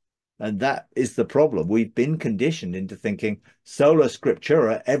it. And that is the problem. We've been conditioned into thinking sola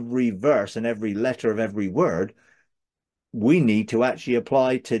scriptura, every verse and every letter of every word, we need to actually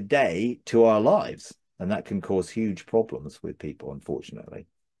apply today to our lives. And that can cause huge problems with people, unfortunately.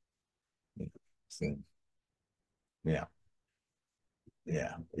 So, yeah.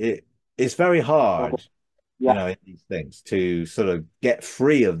 Yeah. It's very hard, in these things to sort of get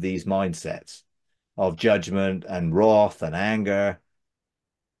free of these mindsets of judgment and wrath and anger.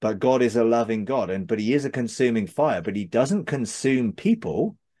 But God is a loving God, but he is a consuming fire, but he doesn't consume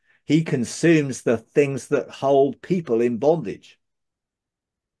people. He consumes the things that hold people in bondage.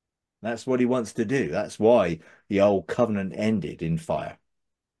 That's what he wants to do. That's why the old covenant ended in fire.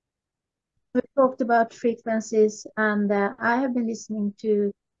 We talked about frequencies, and I have been listening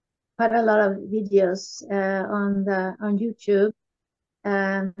to quite a lot of videos on YouTube,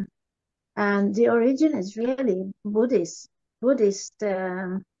 and the origin is really Buddhist.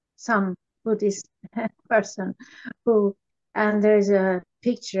 Some Buddhist person and there's a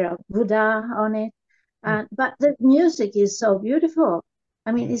picture of Buddha on it, but the music is so beautiful.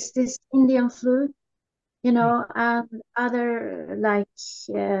 I mean, it's this Indian flute, and other like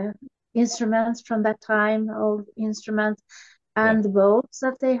instruments from that time, old instruments, and the boats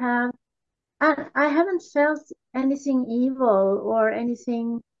that they have. And I haven't felt anything evil or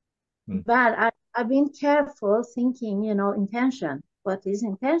anything bad. I've been careful thinking, intention. What is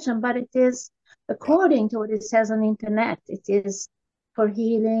intention? But it is according to what it says on the internet. It is for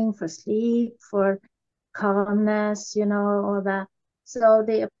healing, for sleep, for calmness, all that.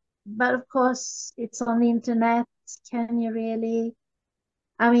 But of course, it's on the internet. Can you really?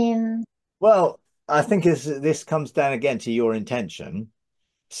 I mean, well, I think this comes down again to your intention.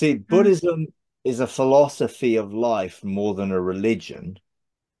 See, Buddhism is a philosophy of life more than a religion,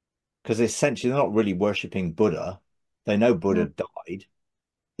 because essentially they're not really worshipping Buddha. They know Buddha died.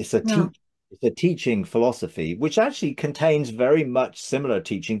 It's a teaching philosophy, which actually contains very much similar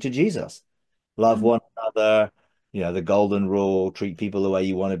teaching to Jesus. Love one another, the golden rule, treat people the way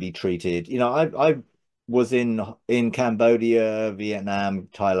you want to be treated. I was in Cambodia, Vietnam,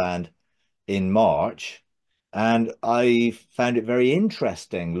 Thailand in March, and I found it very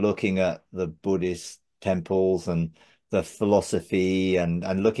interesting looking at the Buddhist temples and the philosophy and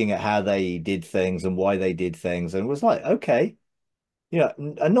looking at how they did things and why they did things, and was like, okay,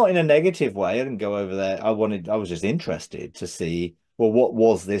 and not in a negative way. I didn't go over there. I was just interested to see, well, what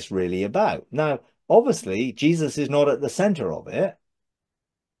was this really about? Now, obviously, Jesus is not at the center of it,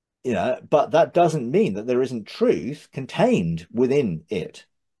 but that doesn't mean that there isn't truth contained within it.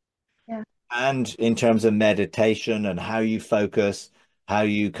 Yeah. And in terms of meditation and how you focus, how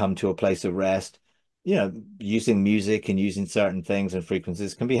you come to a place of rest, using music and using certain things and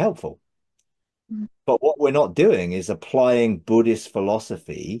frequencies can be helpful. But what we're not doing is applying Buddhist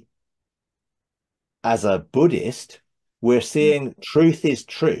philosophy as a Buddhist. We're seeing truth is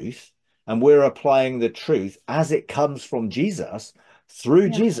truth, and we're applying the truth as it comes from Jesus through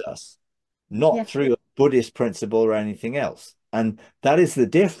Jesus, not through a Buddhist principle or anything else. And that is the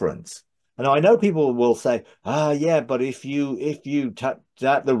difference. And I know people will say, but if you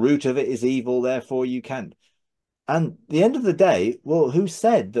that the root of it is evil, therefore you can't. And at the end of the day, well, who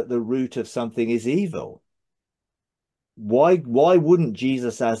said that the root of something is evil? Why wouldn't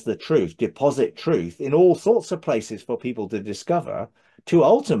Jesus as the truth deposit truth in all sorts of places for people to discover, to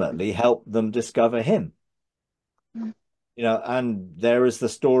ultimately help them discover him? And there is the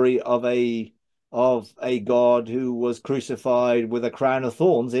story of a God who was crucified with a crown of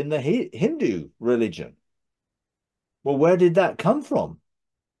thorns in the Hindu religion. Well, where did that come from?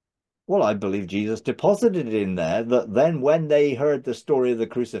 Well, I believe Jesus deposited it in there, that then when they heard the story of the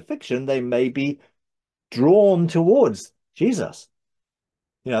crucifixion, they may be drawn towards Jesus.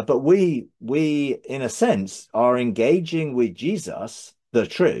 But we in a sense are engaging with Jesus, the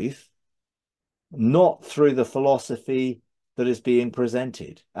truth, not through the philosophy that is being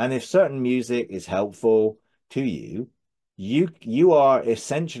presented. And if certain music is helpful to you, you are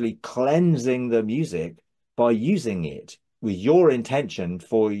essentially cleansing the music by using it with your intention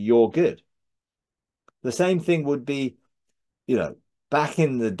for your good. The same thing would be, back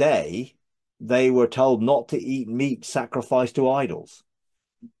in the day, they were told not to eat meat sacrificed to idols.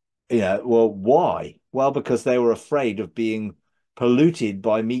 Well, why? Well, because they were afraid of being polluted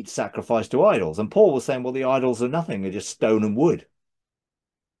by meat sacrificed to idols. And Paul was saying, well, the idols are nothing, they're just stone and wood.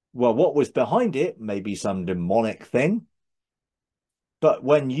 Well, what was behind it may be some demonic thing. But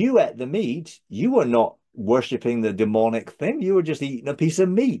when you ate the meat, you were not worshipping the demonic thing. You were just eating a piece of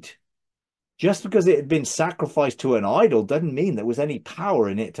meat. Just because it had been sacrificed to an idol doesn't mean there was any power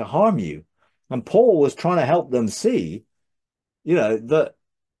in it to harm you. And Paul was trying to help them see, that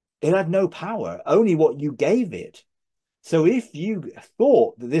it had no power, only what you gave it. So if you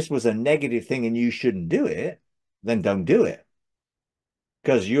thought that this was a negative thing and you shouldn't do it, then don't do it.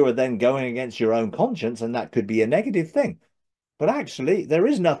 Because you're then going against your own conscience, and that could be a negative thing. But actually, there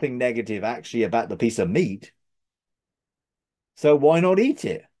is nothing negative actually about the piece of meat. So why not eat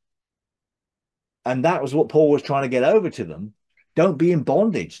it? And that was what Paul was trying to get over to them. Don't be in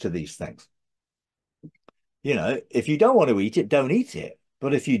bondage to these things. If you don't want to eat it, don't eat it.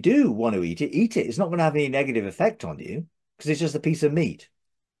 But if you do want to eat it, eat it. It's not going to have any negative effect on you because it's just a piece of meat.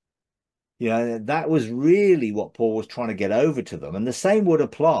 That was really what Paul was trying to get over to them. And the same would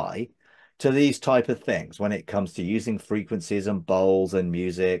apply to these type of things when it comes to using frequencies and bowls and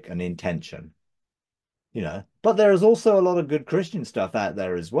music and intention. But there is also a lot of good Christian stuff out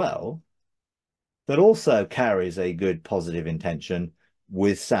there as well that also carries a good positive intention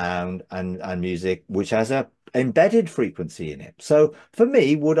with sound and music, which has a embedded frequency in it. So for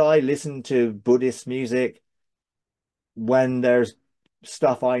me, would I listen to Buddhist music when there's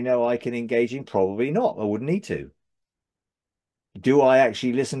stuff I know I can engage in? Probably not. I wouldn't need to. Do I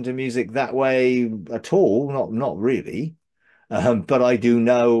actually listen to music that way at all? Not really. But I do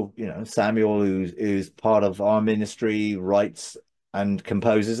know, Samuel, who's part of our ministry, writes and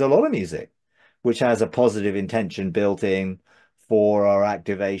composes a lot of music, which has a positive intention built in for our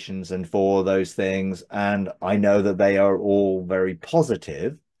activations and for those things. And I know that they are all very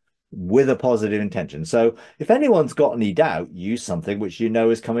positive with a positive intention. So if anyone's got any doubt, use something which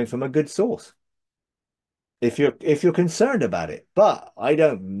is coming from a good source. If you're concerned about it. But I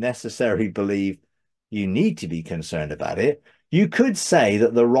don't necessarily believe you need to be concerned about it. You could say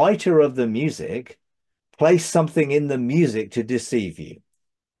that the writer of the music placed something in the music to deceive you.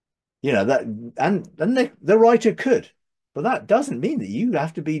 That and the writer could, but that doesn't mean that you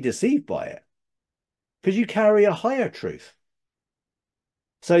have to be deceived by it, because you carry a higher truth.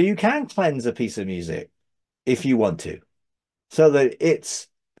 So you can cleanse a piece of music if you want to, so that its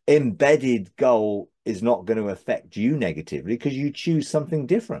embedded goal is not going to affect you negatively because you choose something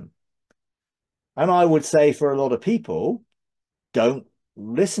different. And I would say for a lot of people, don't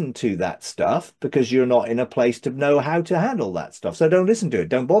listen to that stuff because you're not in a place to know how to handle that stuff. So don't listen to it.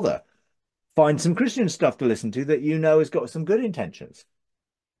 Don't bother. Find some Christian stuff to listen to that has got some good intentions.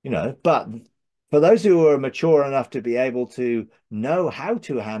 But for those who are mature enough to be able to know how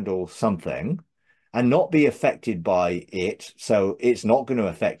to handle something and not be affected by it, so it's not going to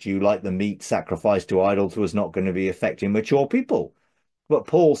affect you like the meat sacrificed to idols was not going to be affecting mature people. But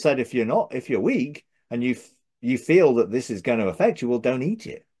Paul said, if you're weak and you feel that this is going to affect you, well, don't eat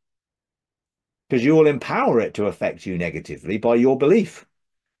it, because you will empower it to affect you negatively by your belief.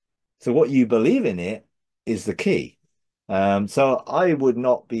 So what you believe in it is the key. So I would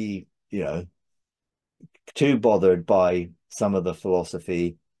not be, too bothered by some of the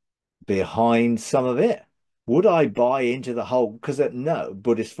philosophy behind some of it. Would I buy into the whole? No,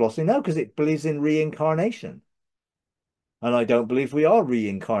 Buddhist philosophy, no, because it believes in reincarnation. And I don't believe we are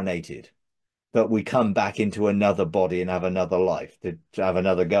reincarnated, that we come back into another body and have another life to have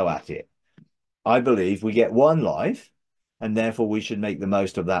another go at it. I believe we get one life, and therefore we should make the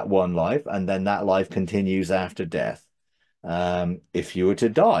most of that one life, and then that life continues after death. If you were to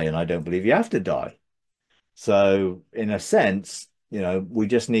die, and I don't believe you have to die. So in a sense, we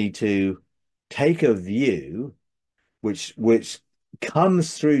just need to take a view which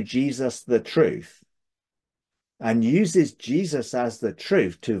comes through Jesus, the truth, and uses Jesus as the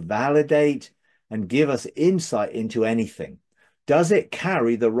truth to validate and give us insight into anything. Does it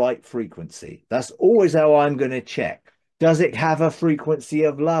carry the right frequency? That's always how I'm going to check. Does it have a frequency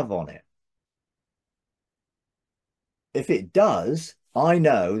of love on it? If it does, I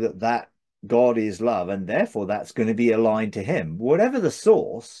know that God is love, and therefore that's going to be aligned to him, whatever the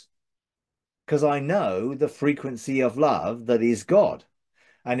source, because I know the frequency of love that is God.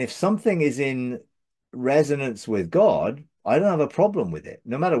 And if something is in resonance with God, I don't have a problem with it,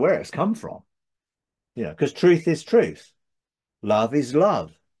 no matter where it's come from. Because truth is truth. Love is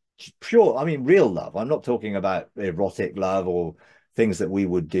love. Pure, real love. I'm not talking about erotic love or things that we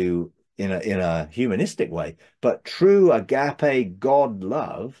would do in a humanistic way, but true agape God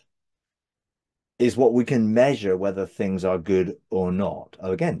love is what we can measure whether things are good or not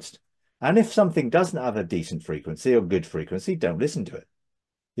or against. And if something doesn't have a decent frequency or good frequency, don't listen to it.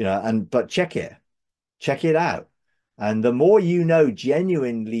 But check it out. And the more you know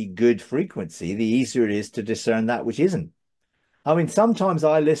genuinely good frequency, the easier it is to discern that which isn't. I mean, sometimes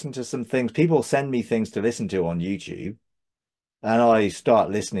I listen to some things, people send me things to listen to on YouTube, and I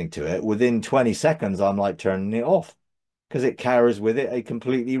start listening to it. Within 20 seconds, I'm like turning it off because it carries with it a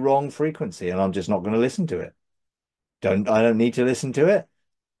completely wrong frequency, and I'm just not going to listen to it. I don't need to listen to it.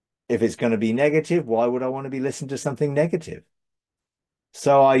 If it's going to be negative, why would I want to be listening to something negative?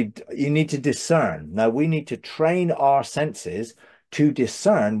 So you need to discern. Now we need to train our senses to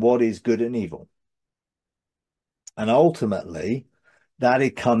discern what is good and evil. And ultimately, that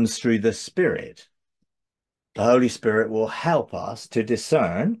it comes through the Spirit. The Holy Spirit will help us to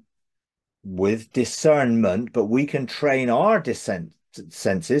discern with discernment, but we can train our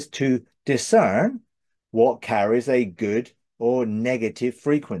senses to discern what carries a good or negative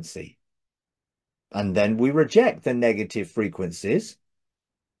frequency. And then we reject the negative frequencies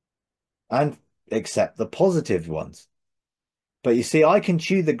and accept the positive ones. But you see, I can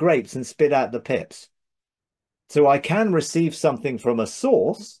chew the grapes and spit out the pips. So I can receive something from a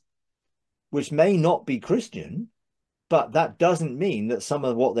source which may not be Christian, but that doesn't mean that some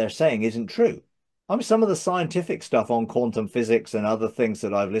of what they're saying isn't true. I mean, some of the scientific stuff on quantum physics and other things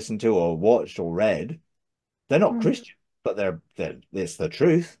that I've listened to or watched or read, they're not Christian, but it's the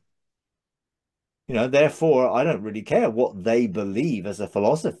truth. Therefore, I don't really care what they believe as a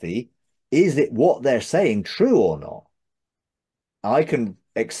philosophy. Is it what they're saying true or not? I can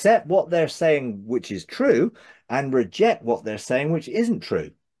accept what they're saying, which is true, and reject what they're saying, which isn't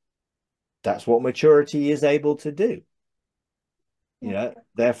true. That's what maturity is able to do.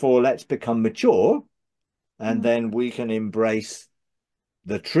 Therefore, let's become mature, and then we can embrace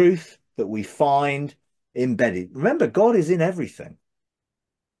the truth that we find embedded. Remember, God is in everything.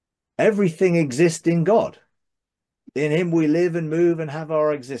 Everything exists in God. In him we live and move and have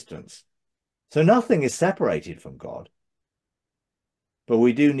our existence. So nothing is separated from God. But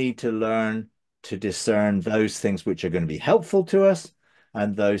we do need to learn to discern those things which are going to be helpful to us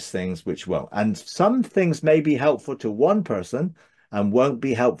and those things which won't. And some things may be helpful to one person and won't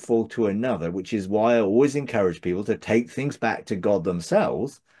be helpful to another, which is why I always encourage people to take things back to God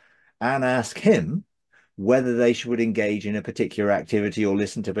themselves and ask him whether they should engage in a particular activity or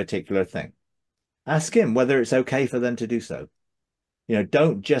listen to a particular thing. Ask him whether it's okay for them to do so.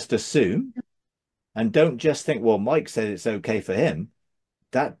 Don't just assume, and don't just think, well, Mike said it's okay for him.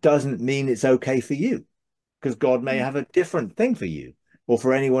 That doesn't mean it's okay for you, because God may have a different thing for you or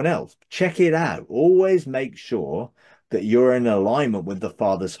for anyone else. Check it out. Always make sure that you're in alignment with the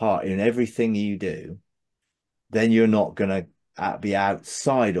Father's heart in everything you do. Then you're not going to be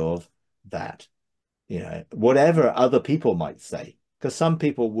outside of that. Whatever other people might say, because some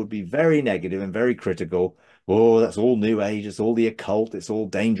people would be very negative and very critical. Oh, that's all New Age. It's all the occult. It's all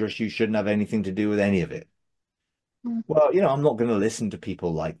dangerous. You shouldn't have anything to do with any of it. Well, I'm not going to listen to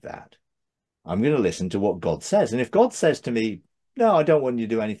people like that. I'm going to listen to what God says. And if God says to me, no, I don't want you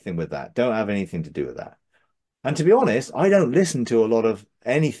to do anything with that, don't have anything to do with that. And to be honest, I don't listen to a lot of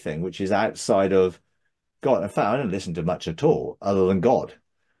anything which is outside of God. In fact, I don't listen to much at all other than God.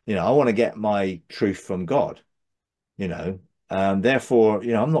 I want to get my truth from God, therefore,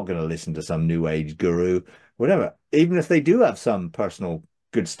 I'm not going to listen to some new age guru, whatever, even if they do have some personal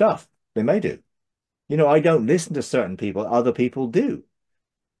good stuff, they may do. I don't listen to certain people, other people do.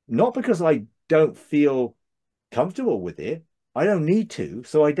 Not because I don't feel comfortable with it. I don't need to,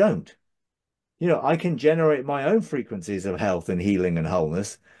 so I don't. I can generate my own frequencies of health and healing and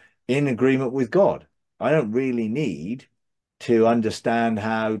wholeness in agreement with God. I don't really need to understand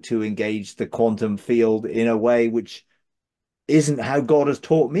how to engage the quantum field in a way which isn't how God has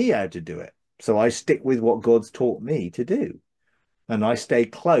taught me how to do it. So I stick with what God's taught me to do. And I stay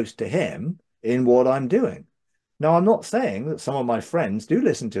close to him in what I'm doing. Now, I'm not saying that some of my friends do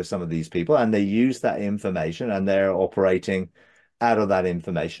listen to some of these people and they use that information and they're operating out of that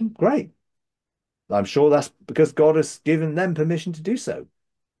information. Great. I'm sure that's because God has given them permission to do so.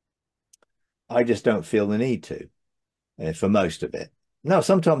 I just don't feel the need to for most of it. Now,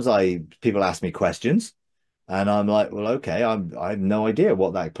 sometimes people ask me questions and I'm like, well, okay, I have no idea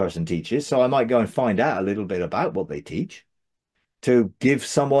what that person teaches. So I might go and find out a little bit about what they teach to give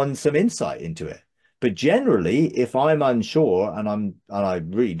someone some insight into it. But generally, if I'm unsure and I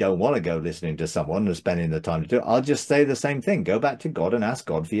really don't want to go listening to someone and spending the time to do it, I'll just say the same thing. Go back to God and ask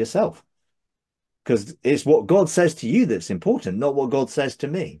God for yourself. Because it's what God says to you that's important, not what God says to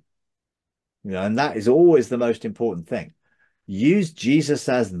me. And that is always the most important thing. Use Jesus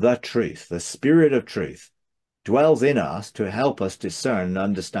as the truth, the spirit of truth. dwells in us to help us discern and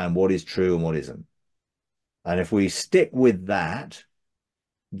understand what is true and what isn't. And if we stick with that,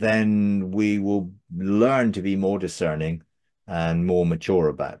 then we will learn to be more discerning and more mature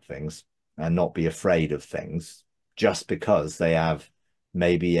about things and not be afraid of things just because they have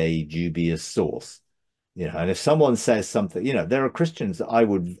maybe a dubious source. And if someone says something, there are Christians that I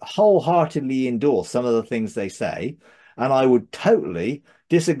would wholeheartedly endorse some of the things they say, and I would totally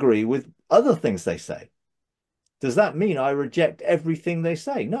disagree with other things they say. Does that mean I reject everything they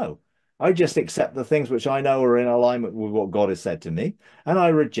say? No. I just accept the things which I know are in alignment with what God has said to me, and I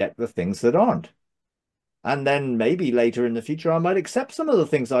reject the things that aren't. And then maybe later in the future, I might accept some of the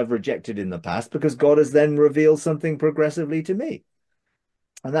things I've rejected in the past because God has then revealed something progressively to me.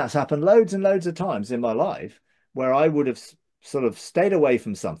 And that's happened loads and loads of times in my life where I would have sort of stayed away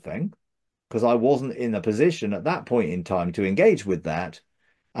from something because I wasn't in a position at that point in time to engage with that.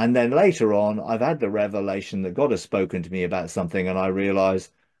 And then later on, I've had the revelation that God has spoken to me about something, and I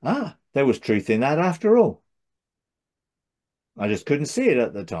realize, there was truth in that after all. I just couldn't see it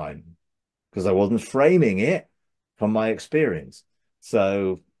at the time because I wasn't framing it from my experience.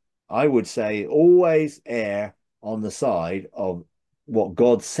 So I would say always err on the side of what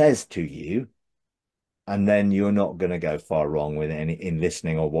God says to you, and then you're not going to go far wrong with in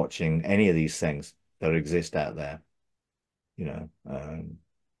listening or watching any of these things that exist out there.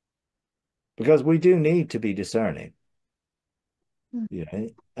 Because we do need to be discerning,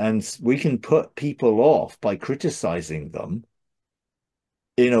 and we can put people off by criticizing them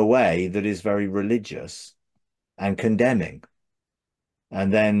in a way that is very religious and condemning.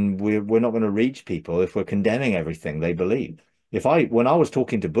 And then we're not going to reach people if we're condemning everything they believe. When I was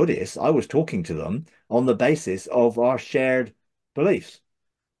talking to Buddhists, I was talking to them on the basis of our shared beliefs.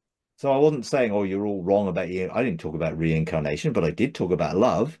 So I wasn't saying, oh, you're all wrong about you. I didn't talk about reincarnation, but I did talk about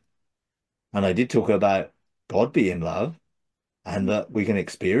love. And I did talk about God being love, and that we can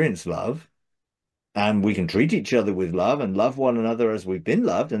experience love, and we can treat each other with love and love one another as we've been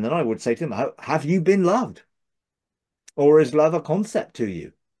loved. And then I would say to them, have you been loved? Or is love a concept to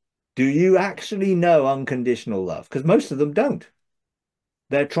you? Do you actually know unconditional love? Because most of them don't.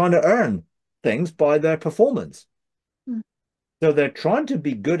 They're trying to earn things by their performance. So they're trying to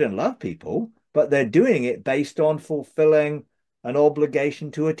be good and love people, but they're doing it based on fulfilling an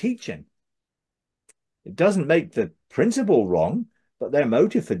obligation to a teaching. It doesn't make the principle wrong, but their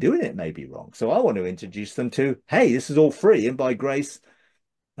motive for doing it may be wrong. So I want to introduce them to, hey, this is all free and by grace,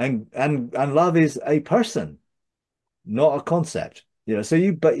 and love is a person, not a concept.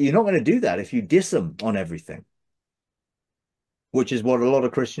 But you're not going to do that if you diss them on everything, which is what a lot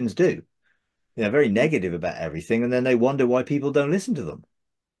of Christians do. They're very negative about everything, and then they wonder why people don't listen to them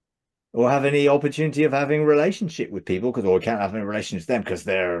or have any opportunity of having a relationship with people we can't have any relationship with them because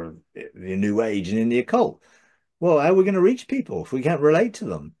they're the New Age and in the occult. Well, how are we going to reach people if we can't relate to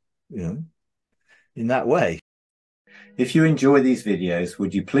them, in that way? If you enjoy these videos,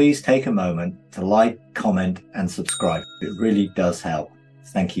 would you please take a moment to like, comment, and subscribe? It really does help.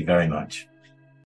 Thank you very much.